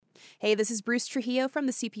Hey, this is Bruce Trujillo from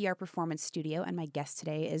the CPR Performance Studio, and my guest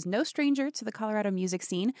today is no stranger to the Colorado music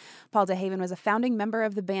scene. Paul DeHaven was a founding member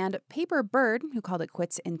of the band Paper Bird, who called it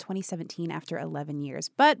quits in 2017 after 11 years.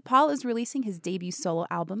 But Paul is releasing his debut solo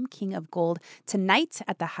album, King of Gold, tonight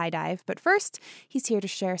at the High Dive. But first, he's here to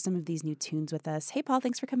share some of these new tunes with us. Hey, Paul,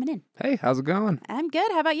 thanks for coming in. Hey, how's it going? I'm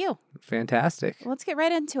good. How about you? Fantastic. Let's get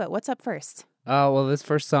right into it. What's up first? Well, this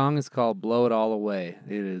first song is called Blow It All Away.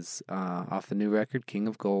 It is off the new record, King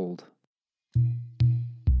of Gold.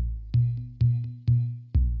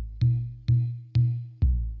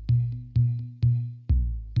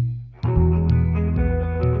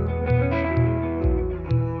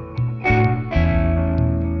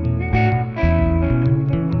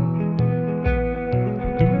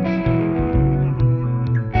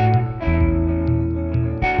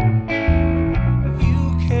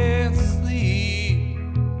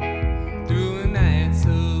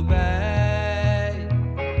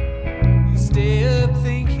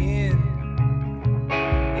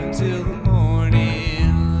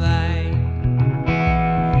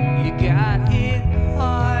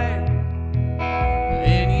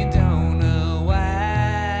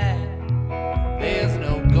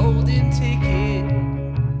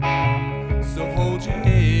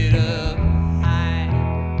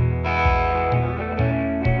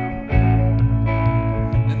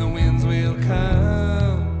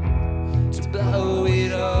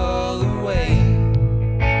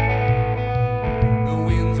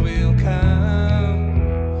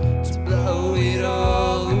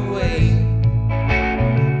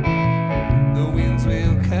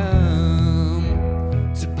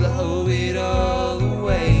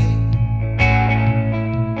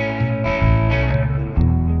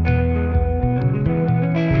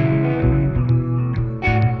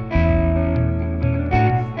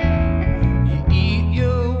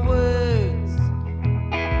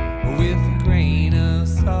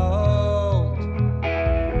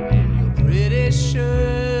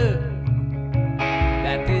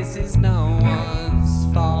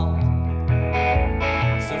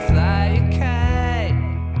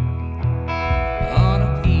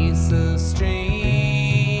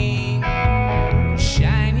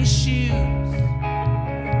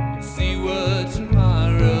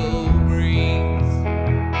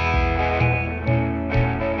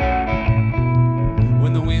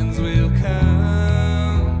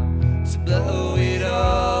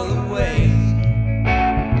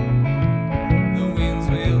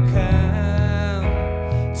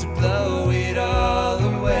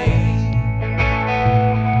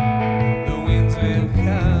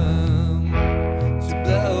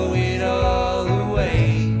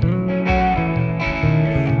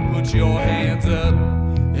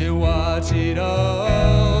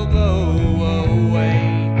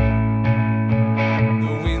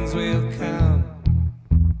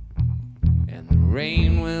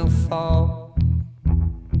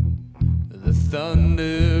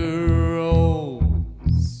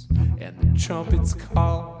 Trumpets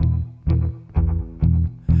call,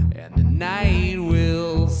 and the night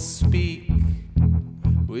will speak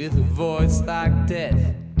with a voice like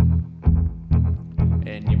death,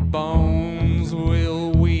 and your bones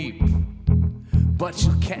will weep, but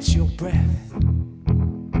you'll catch your breath.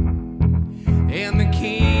 And the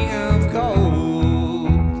King of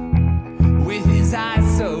Gold, with his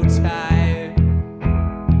eyes so tired,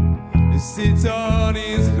 sits on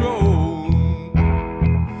his throne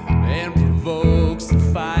and provokes the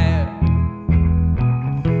fire.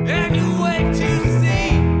 And you wait to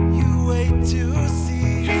see, you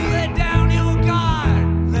let down your guard,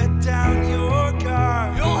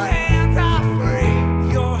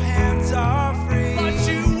 your hands are free, but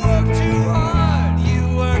you work too hard,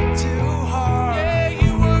 yeah,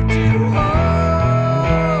 you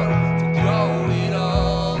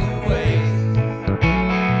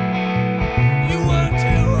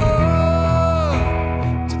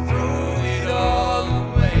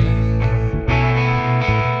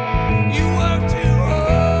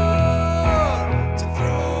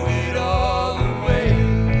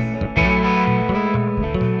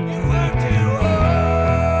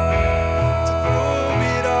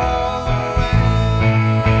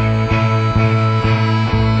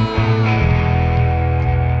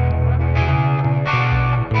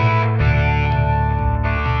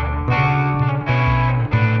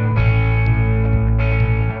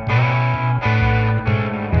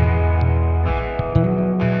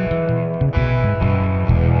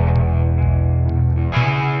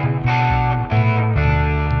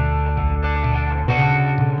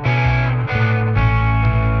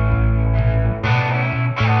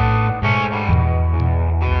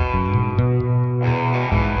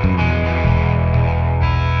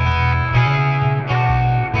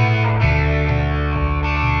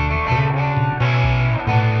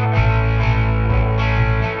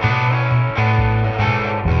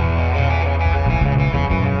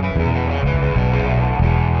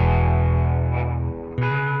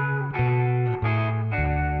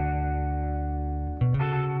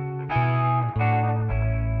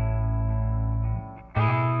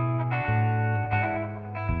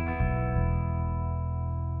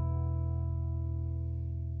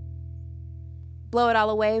Blow It All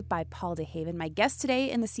Away by Paul DeHaven, my guest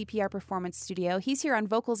today in the CPR Performance Studio. He's here on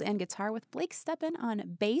vocals and guitar with Blake Steppen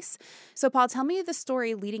on bass. So, Paul, tell me the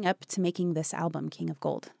story leading up to making this album, King of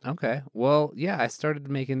Gold. Okay. Well, yeah, I started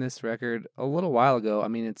making this record a little while ago. I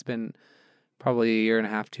mean, it's been probably a year and a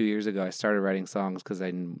half, 2 years ago. I started writing songs because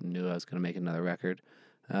I knew I was going to make another record.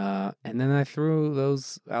 And then I threw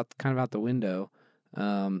those out the window.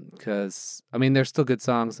 Because I mean, they're still good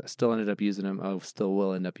songs. I still ended up using them. I still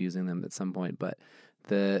will end up using them at some point. But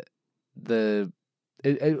it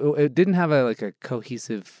didn't have a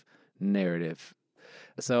cohesive narrative.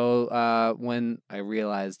 So when I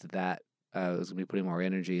realized that I was gonna be putting more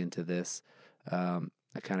energy into this, I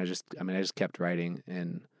just kept writing,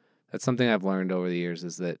 and that's something I've learned over the years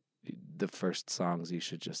is that the first songs you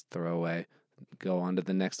should just throw away. Go on to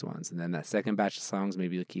the next ones, and then that second batch of songs,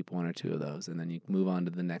 maybe you'll keep one or two of those, and then you move on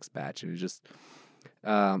to the next batch. And we just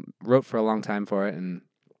wrote for a long time for it, and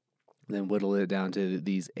then whittled it down to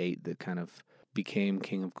these 8 that kind of became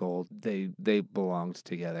King of Gold. They belonged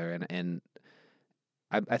together, and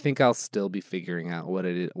I think I'll still be figuring out what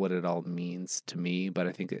it all means to me, but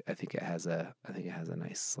I think it has a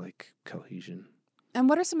nice cohesion. And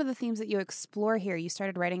what are some of the themes that you explore here? You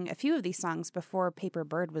started writing a few of these songs before Paper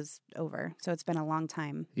Bird was over, so it's been a long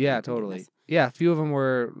time. Yeah, totally. Yeah, a few of them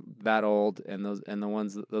were that old, and a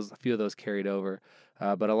few of those carried over,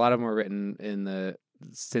 but a lot of them were written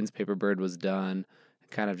since Paper Bird was done,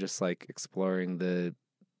 kind of just exploring it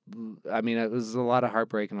was a lot of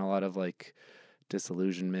heartbreak and a lot of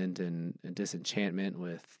disillusionment and disenchantment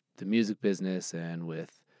with the music business and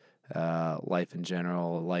with life in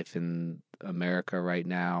general, life in America right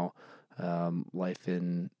now, life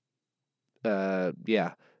in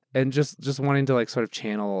and just wanting to sort of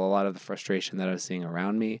channel a lot of the frustration that I was seeing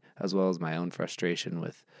around me, as well as my own frustration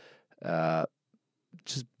with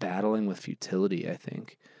just battling with futility, I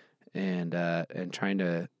think, and trying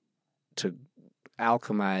to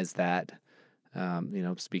alchemize that.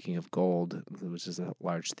 Speaking of gold, which is a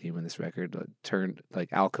large theme in this record,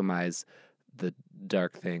 alchemize the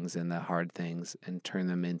dark things and the hard things and turn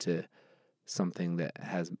them into something that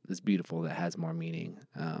is beautiful, that has more meaning.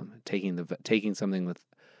 Taking something with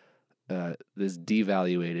this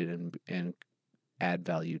devaluated and add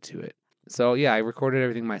value to it. So yeah, I recorded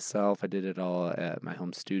everything myself. I did it all at my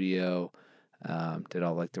home studio. Did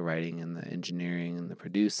all the writing and the engineering and the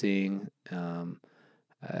producing.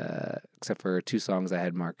 Except for 2 songs I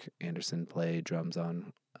had Mark Anderson play drums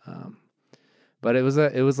on. But it was a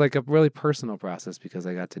really personal process because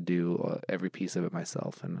I got to do every piece of it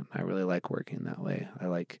myself, and I really like working that way. I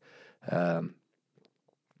like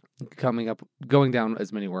going down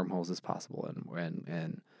as many wormholes as possible,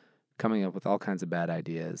 and coming up with all kinds of bad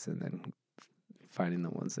ideas, and then finding the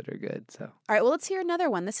ones that are good. So, all right, well, let's hear another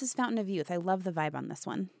one. This is Fountain of Youth. I love the vibe on this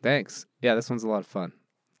one. Thanks. Yeah, this one's a lot of fun.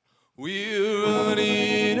 We're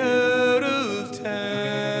running out of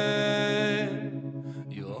time.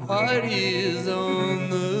 Your heart is on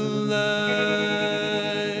the line.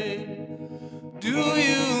 Do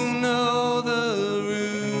you know the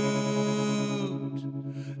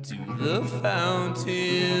route to the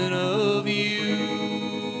fountain of youth?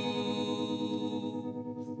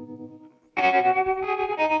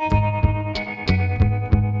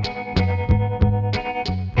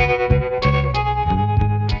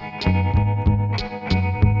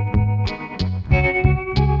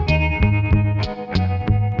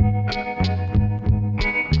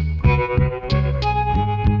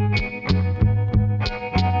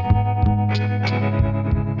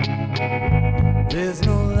 There's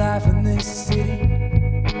no life in this city.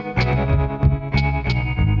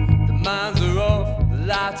 The minds are off, the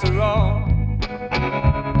lights are on.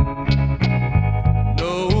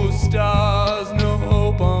 No stars, no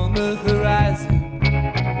hope on the horizon.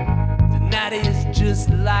 The night is just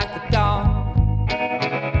like the dawn.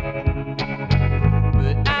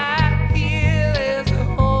 But I feel there's a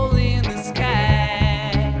hole in the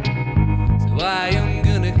sky, so I am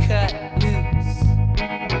gonna cut loose.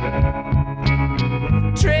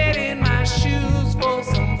 Trading my shoes for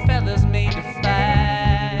some feathers made to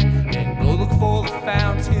fly, and go look for the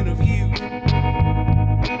fountain of youth.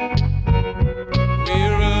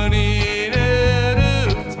 We're running out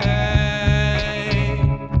of time.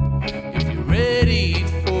 If you're ready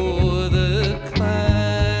for the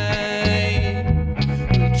climb,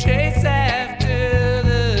 we'll chase after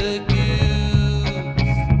the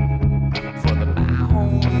goose for the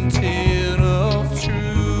mountain.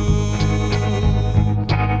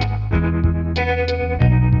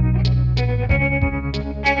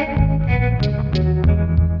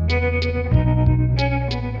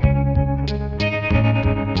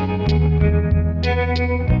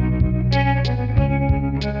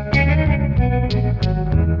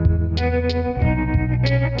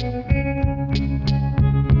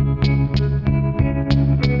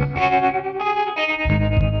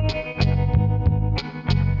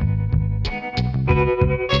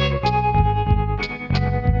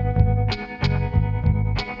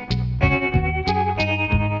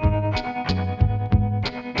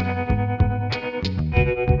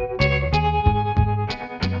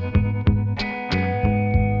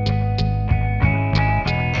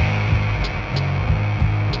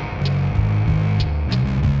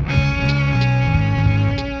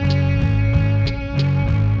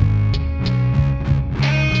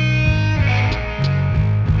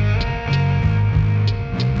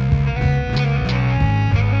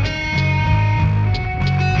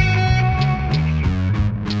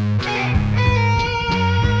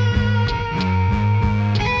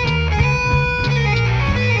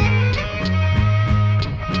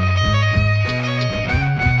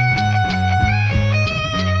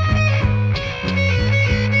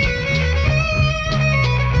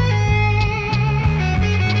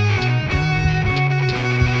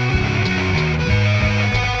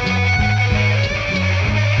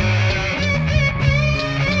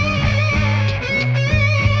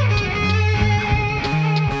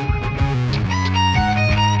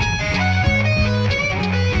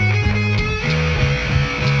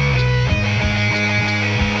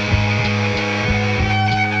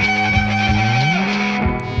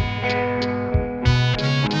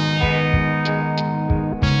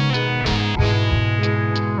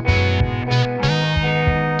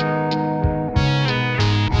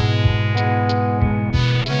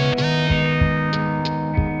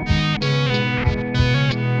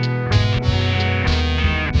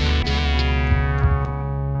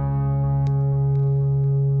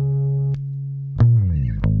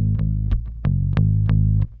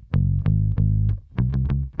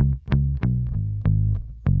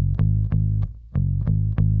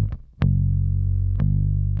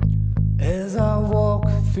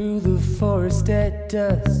 through the forest at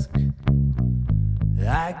dusk,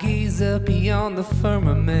 I gaze up beyond the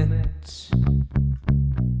firmament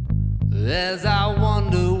as I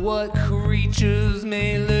wonder what creatures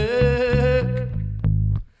may lurk.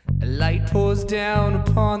 A light pours down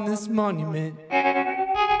upon this monument. I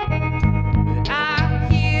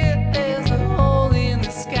hear there's a hole in the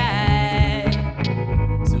sky,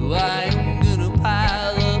 so I am gonna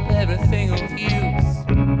pile up everything of use.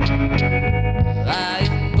 I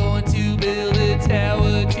am going to build a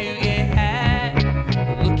tower to get high,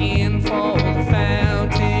 looking for the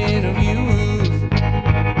fountain of youth.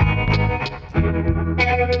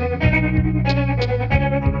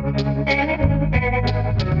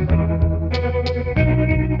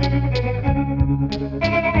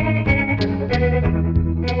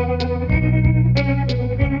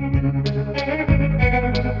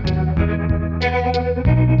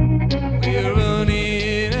 We're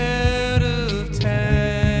running out of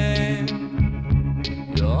time.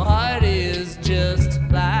 Your heart is just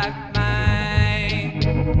like mine.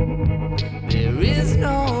 There is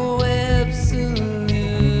no absolute.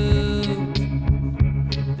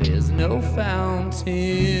 There's no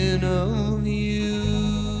fountain of youth.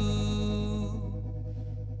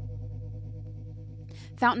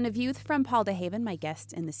 Fountain of Youth from Paul DeHaven, my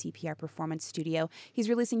guest in the CPR Performance Studio. He's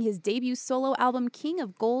releasing his debut solo album, King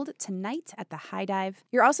of Gold, tonight at the High Dive.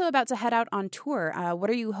 You're also about to head out on tour.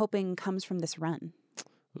 What are you hoping comes from this run?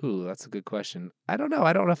 Ooh, that's a good question. I don't know.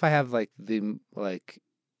 I don't know if I have I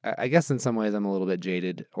guess in some ways I'm a little bit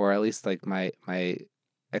jaded, or at least like my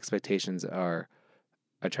expectations are,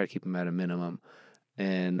 I try to keep them at a minimum.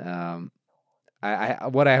 And I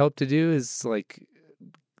what I hope to do is like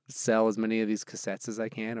sell as many of these cassettes as I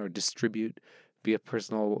can, or be a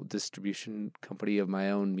personal distribution company of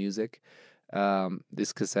my own music.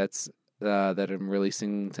 These cassettes that I'm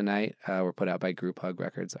releasing tonight were put out by Group Hug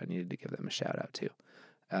Records. I needed to give them a shout out too.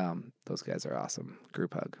 Those guys are awesome,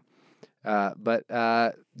 Group Hug.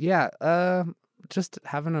 Just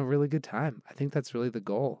having a really good time. I think that's really the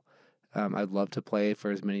goal. I'd love to play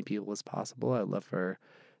for as many people as possible. I'd love for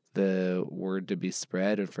the word to be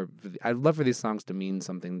spread, and I'd love for these songs to mean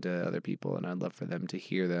something to other people, and I'd love for them to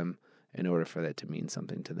hear them in order for that to mean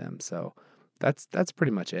something to them. So that's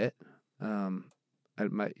pretty much it. And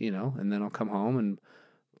then I'll come home and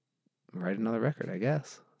write another record, I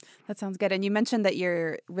guess. That sounds good. And you mentioned that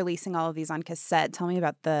you're releasing all of these on cassette. Tell me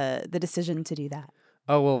about the decision to do that.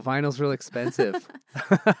 Oh, well, vinyl's really expensive.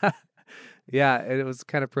 Yeah, it was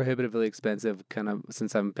kind of prohibitively expensive, kind of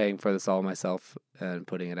since I'm paying for this all myself and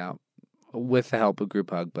putting it out with the help of Group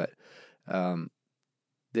Hug. But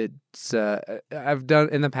it's I've done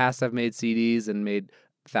in the past. I've made CDs and made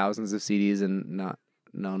thousands of CDs and not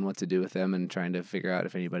known what to do with them, and trying to figure out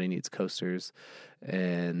if anybody needs coasters.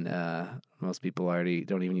 And most people already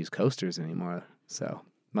don't even use coasters anymore, so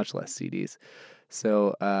much less CDs.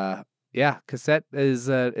 So yeah, cassette is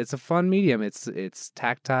it's a fun medium. It's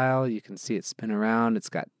tactile. You can see it spin around. It's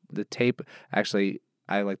got the tape. Actually,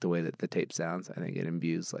 I like the way that the tape sounds. I think it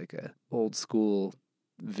imbues like a old school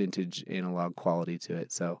vintage analog quality to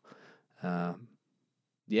it. So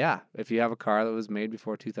yeah, if you have a car that was made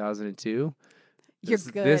before 2002, You're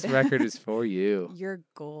good. This record is for you. You're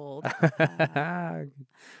gold. All right.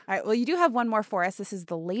 Well, you do have one more for us. This is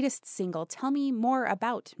the latest single. Tell me more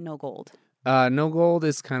about No Gold. No Gold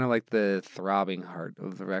is kind of like the throbbing heart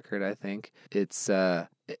of the record, I think. It's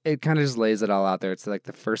it kind of just lays it all out there. It's like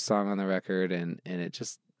the first song on the record, and it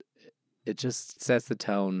just sets the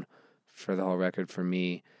tone for the whole record for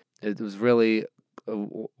me. It was really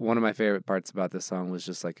one of my favorite parts about this song was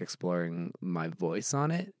just like exploring my voice on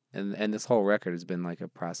it. And this whole record has been like a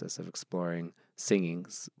process of exploring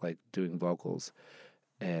singings, like doing vocals.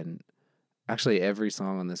 And actually every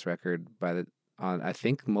song on this record, I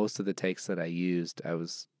think most of the takes that I used, I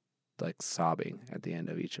was like sobbing at the end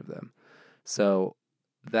of each of them. So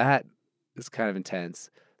that is kind of intense.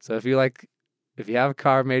 So if you have a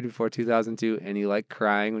car made before 2002 and you like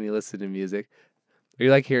crying when you listen to music, or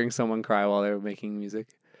you like hearing someone cry while they're making music,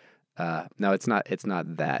 no, it's not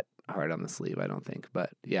that hard on the sleeve, I don't think.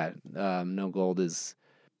 But yeah, No Gold it's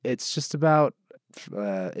just about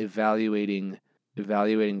evaluating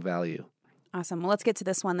value. Awesome. Well, let's get to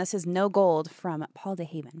this one. This is No Gold from Paul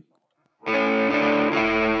DeHaven.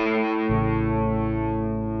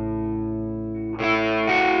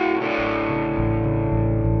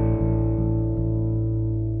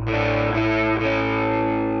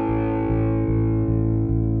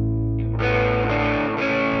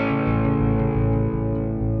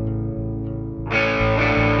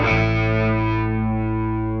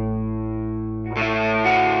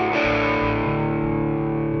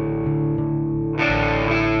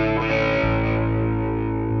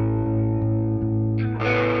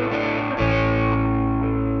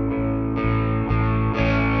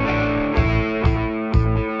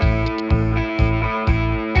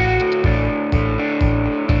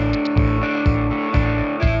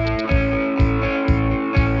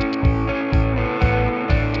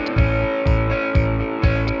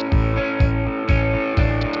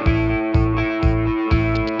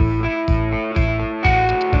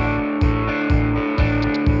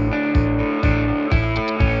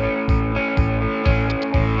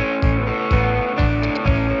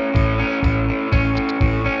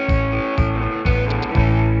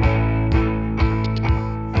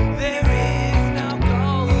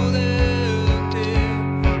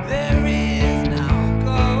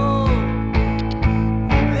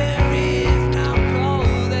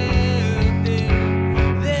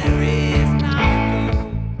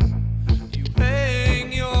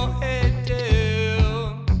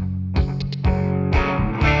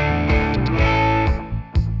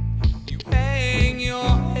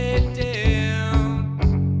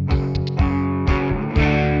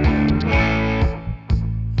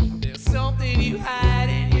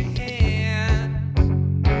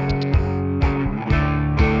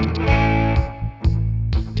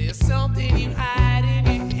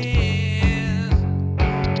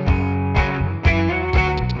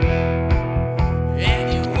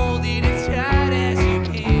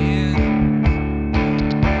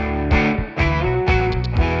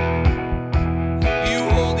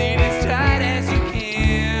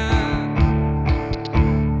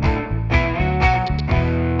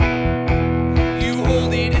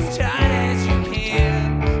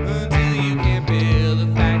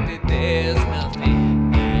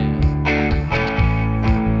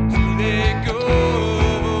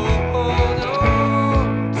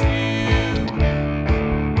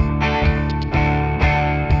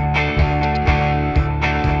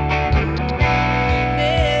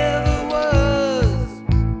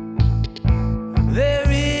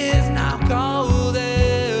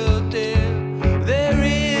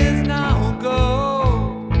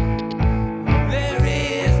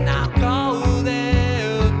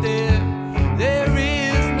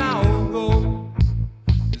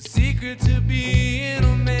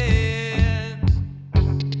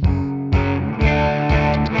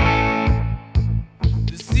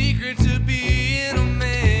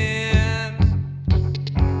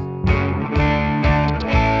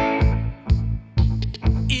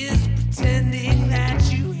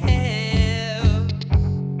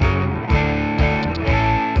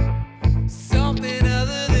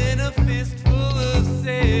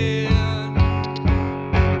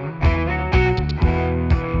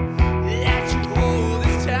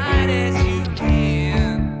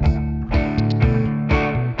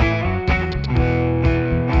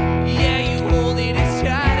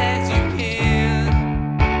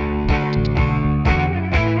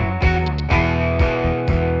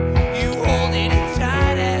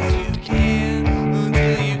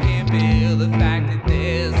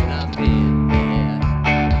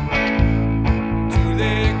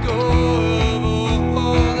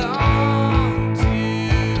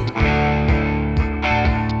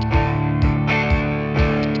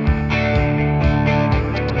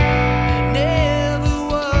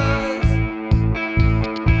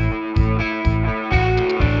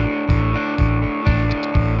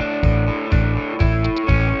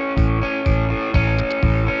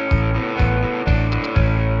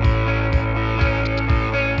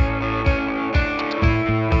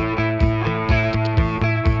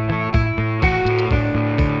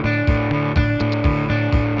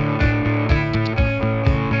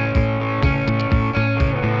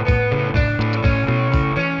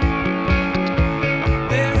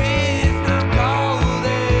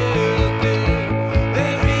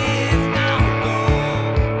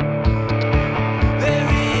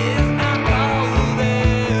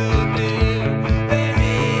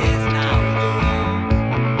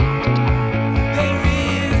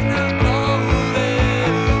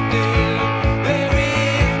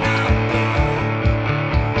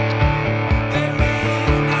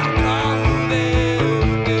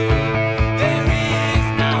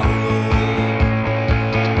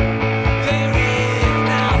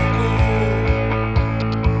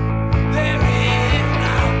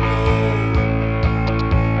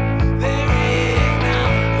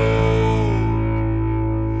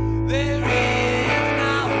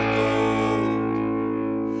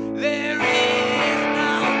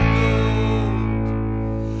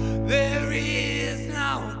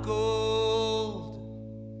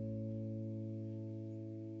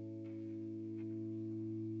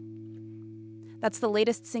 That's the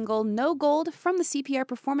latest single, No Gold, from the CPR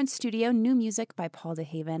Performance Studio, new music by Paul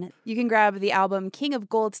DeHaven. You can grab the album King of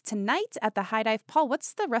Gold tonight at the High Dive. Paul,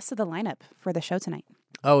 what's the rest of the lineup for the show tonight?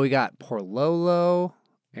 Oh, we got Porlolo,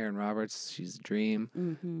 Aaron Roberts, she's a dream.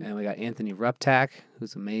 And we got Anthony Ruptak,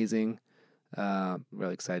 who's amazing.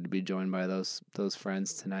 Really excited to be joined by those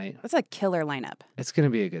friends tonight. That's a killer lineup. It's going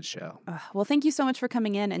to be a good show. Well, thank you so much for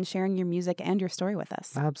coming in and sharing your music and your story with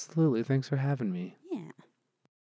us. Absolutely. Thanks for having me.